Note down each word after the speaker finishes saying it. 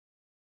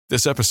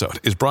This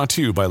episode is brought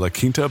to you by La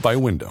Quinta by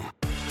Wyndham.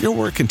 Your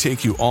work can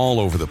take you all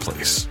over the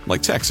place,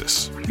 like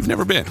Texas. You've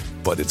never been,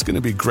 but it's going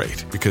to be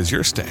great because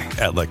you're staying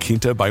at La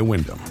Quinta by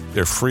Wyndham.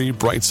 Their free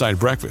Bright Side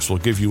breakfast will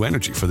give you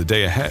energy for the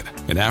day ahead.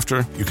 And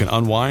after, you can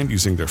unwind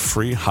using their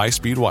free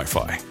high-speed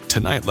Wi-Fi.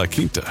 Tonight, La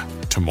Quinta.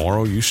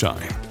 Tomorrow, you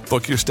shine.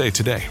 Book your stay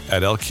today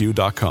at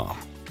LQ.com.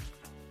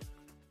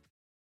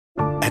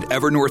 At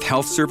Evernorth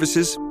Health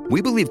Services,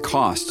 we believe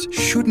costs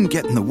shouldn't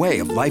get in the way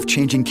of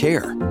life-changing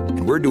care.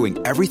 And we're doing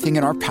everything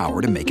in our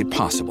power to make it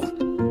possible.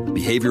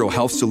 Behavioral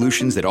health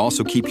solutions that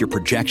also keep your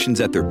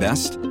projections at their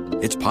best?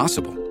 It's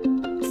possible.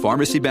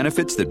 Pharmacy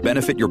benefits that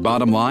benefit your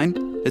bottom line?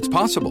 It's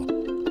possible.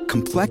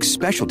 Complex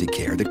specialty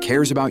care that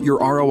cares about your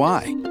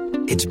ROI?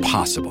 It's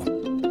possible.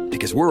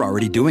 Because we're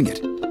already doing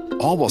it.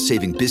 All while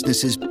saving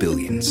businesses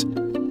billions.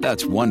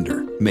 That's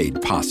Wonder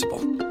made possible.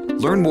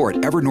 Learn more at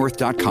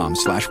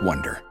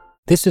evernorth.com/wonder.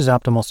 This is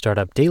Optimal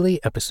Startup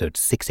Daily, episode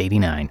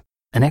 689,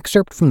 an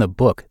excerpt from the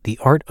book, The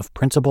Art of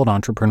Principled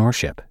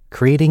Entrepreneurship,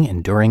 Creating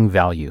Enduring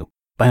Value,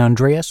 by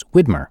Andreas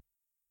Widmer.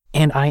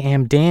 And I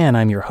am Dan,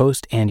 I'm your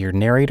host and your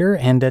narrator,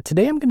 and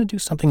today I'm going to do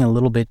something a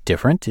little bit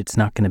different. It's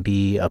not going to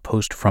be a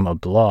post from a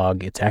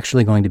blog, it's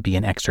actually going to be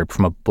an excerpt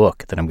from a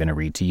book that I'm going to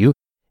read to you.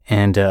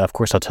 And of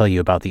course, I'll tell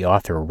you about the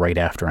author right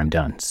after I'm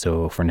done.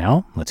 So for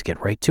now, let's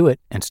get right to it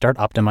and start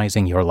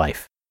optimizing your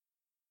life.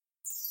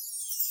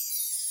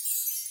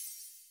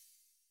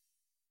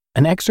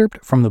 An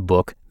excerpt from the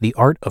book, The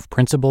Art of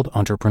Principled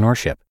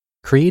Entrepreneurship,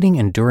 Creating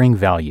Enduring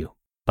Value,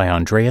 by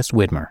Andreas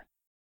Widmer.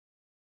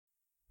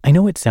 I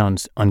know it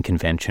sounds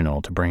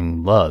unconventional to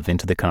bring love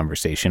into the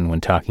conversation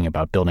when talking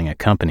about building a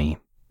company,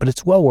 but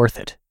it's well worth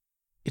it.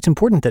 It's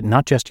important that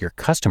not just your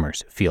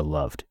customers feel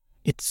loved,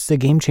 it's a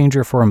game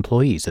changer for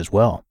employees as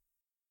well.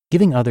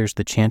 Giving others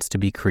the chance to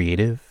be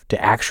creative, to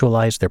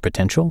actualize their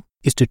potential,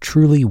 is to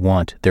truly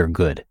want their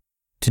good.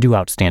 To do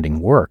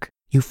outstanding work,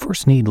 you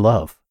first need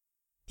love.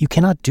 You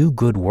cannot do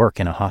good work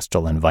in a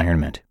hostile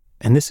environment,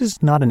 and this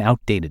is not an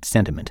outdated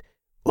sentiment.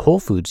 Whole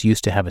Foods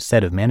used to have a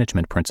set of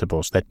management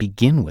principles that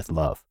begin with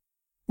love.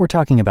 We're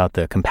talking about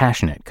the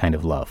compassionate kind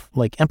of love,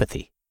 like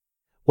empathy.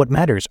 What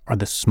matters are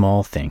the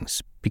small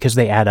things, because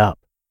they add up.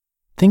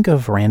 Think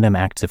of random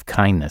acts of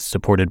kindness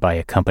supported by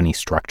a company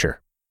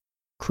structure.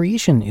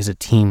 Creation is a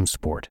team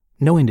sport.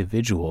 No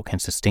individual can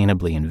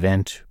sustainably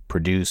invent,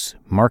 produce,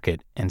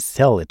 market, and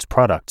sell its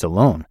products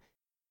alone.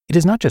 It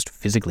is not just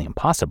physically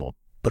impossible,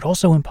 but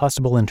also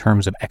impossible in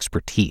terms of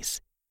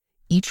expertise.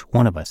 Each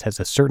one of us has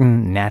a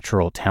certain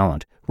natural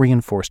talent,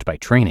 reinforced by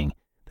training,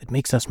 that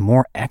makes us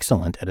more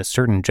excellent at a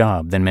certain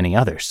job than many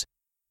others.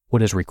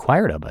 What is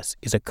required of us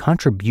is a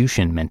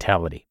contribution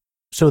mentality,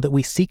 so that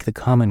we seek the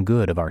common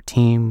good of our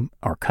team,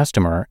 our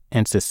customer,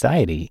 and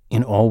society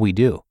in all we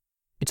do.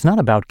 It's not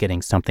about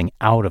getting something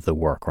out of the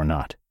work or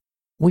not.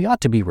 We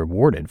ought to be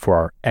rewarded for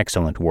our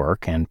excellent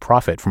work and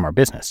profit from our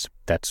business.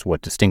 That's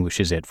what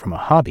distinguishes it from a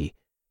hobby.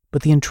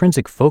 But the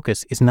intrinsic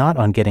focus is not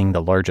on getting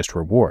the largest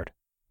reward.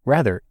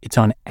 Rather, it's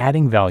on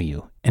adding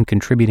value and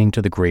contributing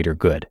to the greater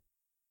good.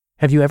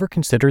 Have you ever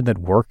considered that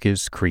work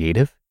is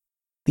creative?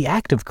 The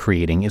act of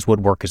creating is what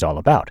work is all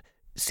about,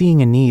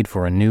 seeing a need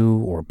for a new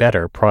or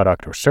better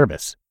product or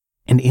service,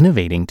 and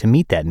innovating to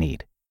meet that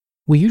need.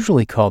 We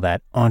usually call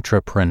that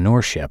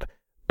entrepreneurship,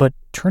 but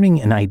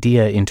turning an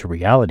idea into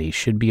reality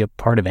should be a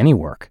part of any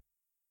work.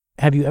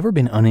 Have you ever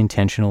been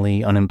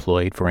unintentionally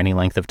unemployed for any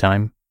length of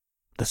time?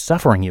 The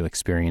suffering you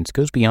experience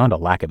goes beyond a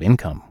lack of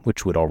income,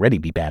 which would already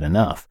be bad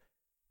enough.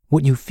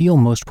 What you feel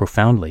most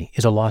profoundly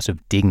is a loss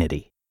of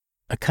dignity,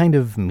 a kind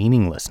of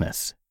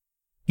meaninglessness.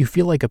 You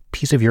feel like a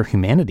piece of your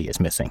humanity is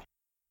missing.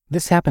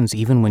 This happens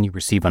even when you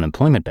receive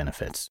unemployment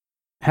benefits.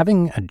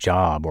 Having a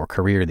job or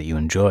career that you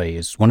enjoy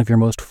is one of your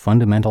most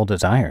fundamental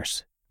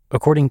desires.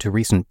 According to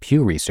recent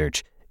Pew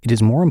Research, it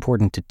is more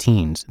important to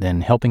teens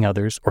than helping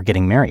others or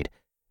getting married.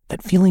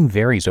 That feeling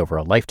varies over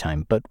a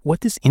lifetime, but what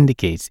this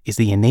indicates is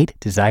the innate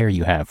desire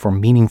you have for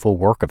meaningful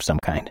work of some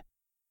kind.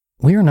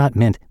 We are not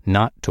meant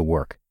not to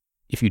work.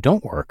 If you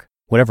don't work,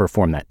 whatever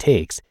form that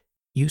takes,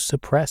 you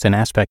suppress an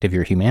aspect of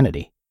your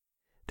humanity.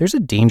 There's a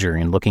danger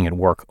in looking at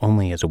work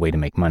only as a way to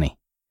make money.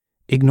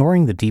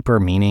 Ignoring the deeper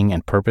meaning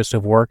and purpose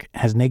of work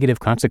has negative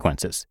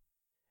consequences.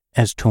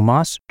 As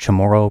Tomas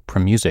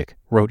Chamorro-Premuzic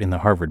wrote in the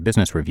Harvard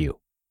Business Review,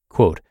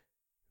 quote,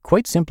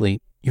 "Quite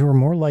simply, you are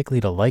more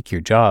likely to like your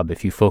job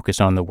if you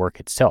focus on the work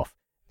itself,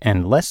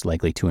 and less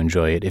likely to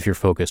enjoy it if you're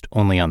focused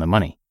only on the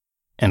money."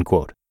 End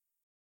quote.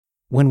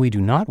 When we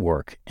do not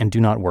work and do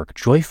not work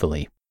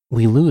joyfully,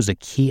 we lose a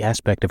key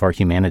aspect of our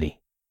humanity.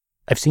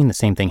 I've seen the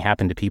same thing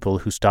happen to people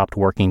who stopped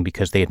working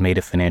because they had made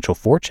a financial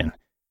fortune.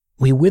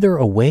 We wither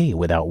away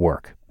without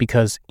work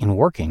because, in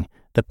working,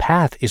 the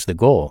path is the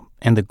goal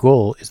and the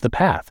goal is the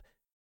path.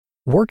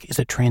 Work is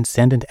a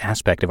transcendent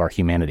aspect of our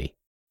humanity.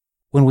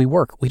 When we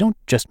work, we don't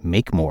just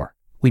make more,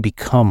 we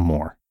become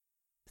more.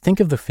 Think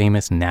of the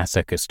famous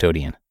NASA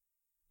custodian.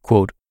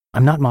 Quote,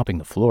 "I'm not mopping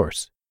the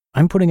floors.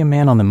 I'm putting a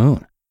man on the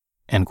moon."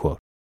 End quote.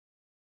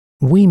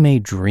 We may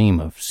dream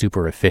of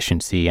super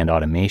efficiency and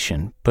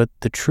automation, but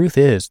the truth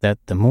is that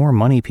the more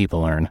money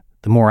people earn,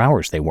 the more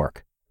hours they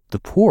work. the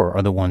poor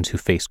are the ones who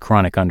face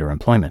chronic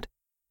underemployment.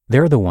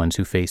 They're the ones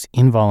who face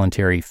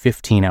involuntary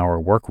 15-hour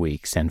work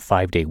weeks and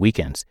 5-day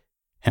weekends,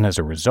 and as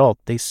a result,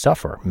 they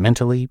suffer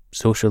mentally,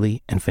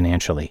 socially, and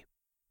financially.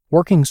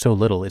 Working so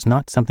little is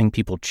not something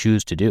people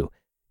choose to do.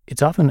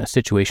 It's often a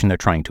situation they're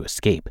trying to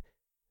escape.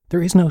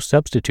 There is no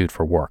substitute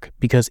for work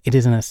because it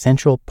is an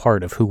essential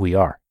part of who we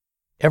are.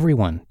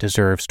 Everyone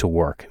deserves to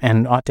work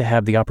and ought to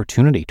have the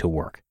opportunity to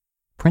work.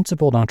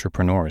 Principled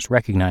entrepreneurs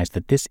recognize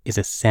that this is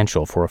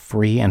essential for a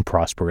free and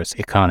prosperous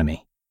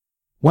economy.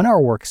 When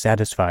our work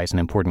satisfies an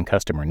important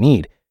customer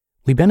need,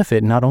 we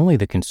benefit not only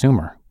the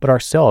consumer, but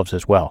ourselves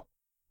as well.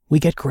 We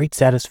get great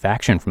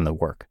satisfaction from the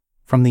work,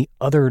 from the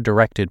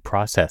other-directed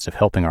process of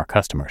helping our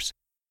customers.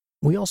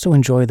 We also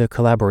enjoy the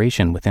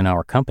collaboration within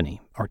our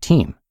company, our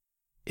team.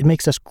 It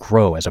makes us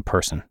grow as a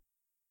person.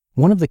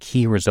 One of the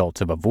key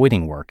results of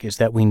avoiding work is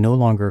that we no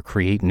longer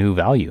create new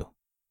value.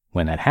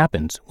 When that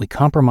happens, we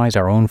compromise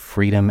our own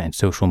freedom and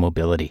social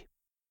mobility.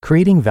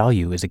 Creating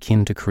value is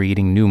akin to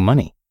creating new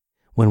money.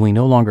 When we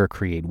no longer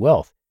create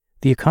wealth,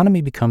 the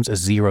economy becomes a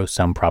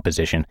zero-sum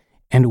proposition,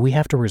 and we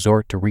have to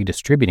resort to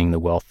redistributing the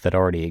wealth that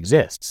already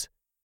exists.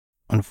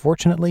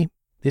 Unfortunately,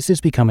 this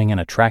is becoming an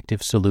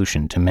attractive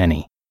solution to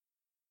many.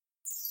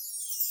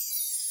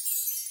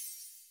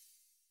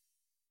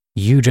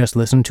 You just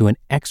listened to an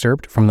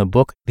excerpt from the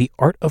book The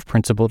Art of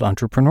Principled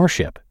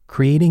Entrepreneurship,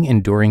 Creating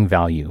Enduring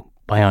Value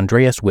by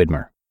Andreas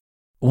Widmer.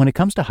 When it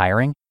comes to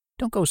hiring,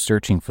 don't go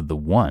searching for the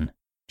one.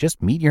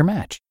 Just meet your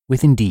match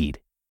with Indeed.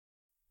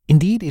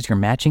 Indeed is your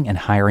matching and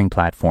hiring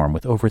platform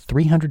with over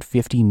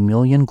 350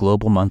 million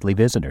global monthly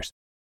visitors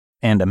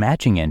and a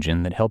matching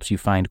engine that helps you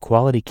find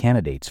quality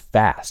candidates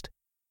fast.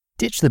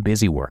 Ditch the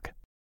busy work.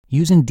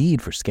 Use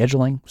Indeed for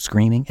scheduling,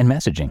 screening, and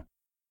messaging.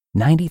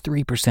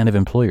 93% of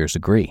employers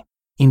agree.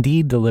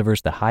 Indeed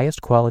delivers the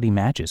highest quality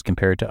matches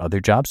compared to other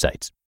job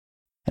sites.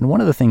 And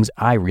one of the things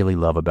I really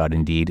love about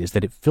Indeed is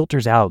that it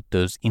filters out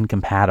those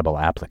incompatible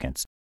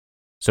applicants.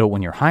 So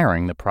when you're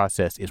hiring, the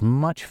process is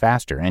much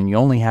faster and you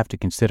only have to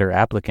consider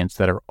applicants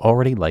that are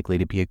already likely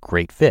to be a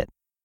great fit.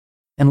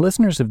 And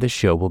listeners of this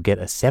show will get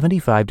a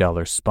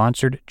 $75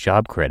 sponsored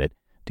job credit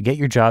to get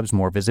your jobs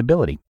more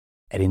visibility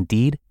at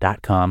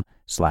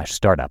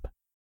Indeed.com/startup.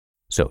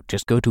 So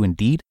just go to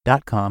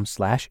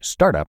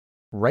Indeed.com/startup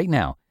right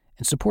now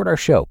and support our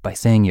show by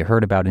saying you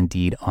heard about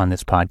Indeed on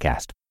this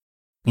podcast.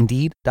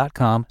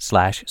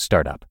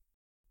 Indeed.com/startup.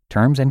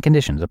 Terms and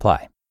conditions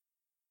apply.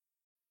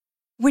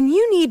 When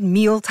you need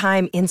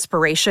mealtime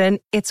inspiration,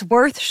 it's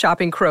worth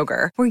shopping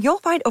Kroger, where you'll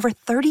find over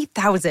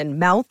 30,000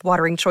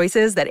 mouth-watering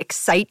choices that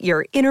excite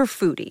your inner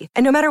foodie.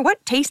 And no matter what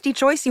tasty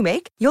choice you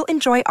make, you'll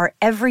enjoy our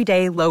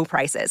everyday low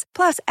prices,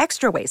 plus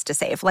extra ways to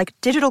save, like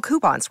digital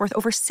coupons worth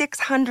over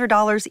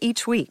 $600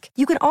 each week.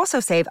 You can also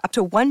save up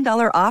to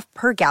 $1 off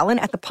per gallon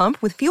at the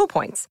pump with fuel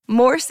points.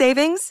 More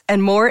savings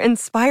and more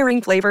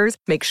inspiring flavors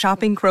make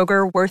shopping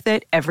Kroger worth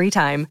it every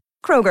time.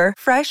 Kroger,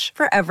 fresh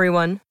for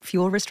everyone.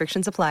 Fuel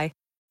restrictions apply.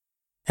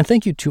 And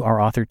thank you to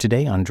our author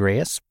today,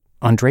 Andreas.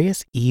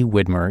 Andreas E.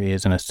 Widmer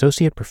is an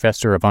associate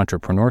professor of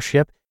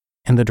entrepreneurship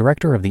and the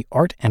director of the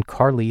Art and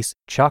Carlise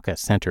Chaka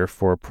Center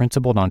for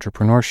Principled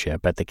Entrepreneurship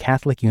at the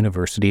Catholic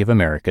University of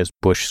America's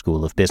Bush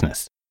School of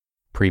Business.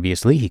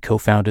 Previously, he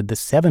co-founded the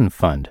Seven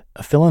Fund,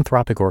 a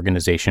philanthropic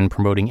organization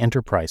promoting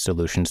enterprise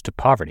solutions to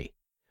poverty.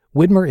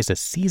 Widmer is a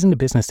seasoned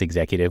business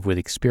executive with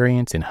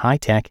experience in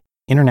high-tech,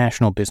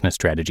 international business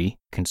strategy,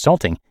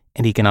 consulting,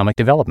 and economic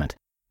development.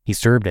 He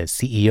served as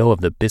CEO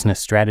of the business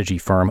strategy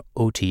firm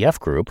OTF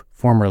Group,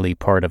 formerly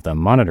part of the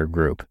Monitor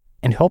Group,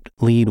 and helped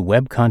lead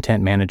web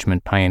content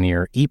management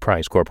pioneer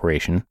ePrize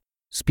Corporation,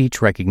 speech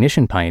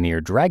recognition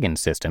pioneer Dragon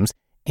Systems,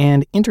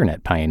 and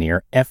internet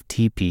pioneer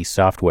FTP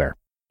Software.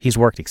 He's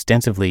worked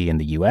extensively in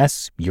the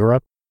US,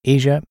 Europe,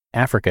 Asia,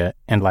 Africa,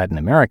 and Latin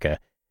America,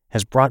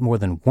 has brought more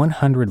than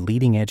 100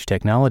 leading-edge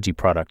technology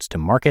products to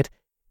market,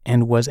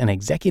 and was an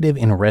executive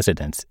in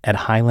residence at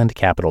Highland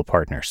Capital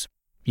Partners.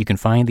 You can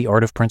find The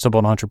Art of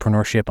Principled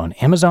Entrepreneurship on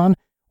Amazon,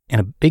 and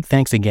a big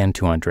thanks again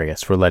to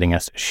Andreas for letting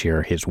us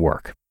share his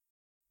work.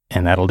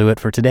 And that'll do it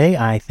for today.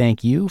 I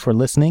thank you for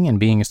listening and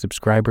being a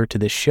subscriber to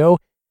this show.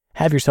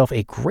 Have yourself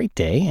a great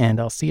day, and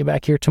I'll see you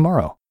back here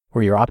tomorrow,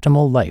 where your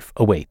optimal life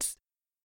awaits.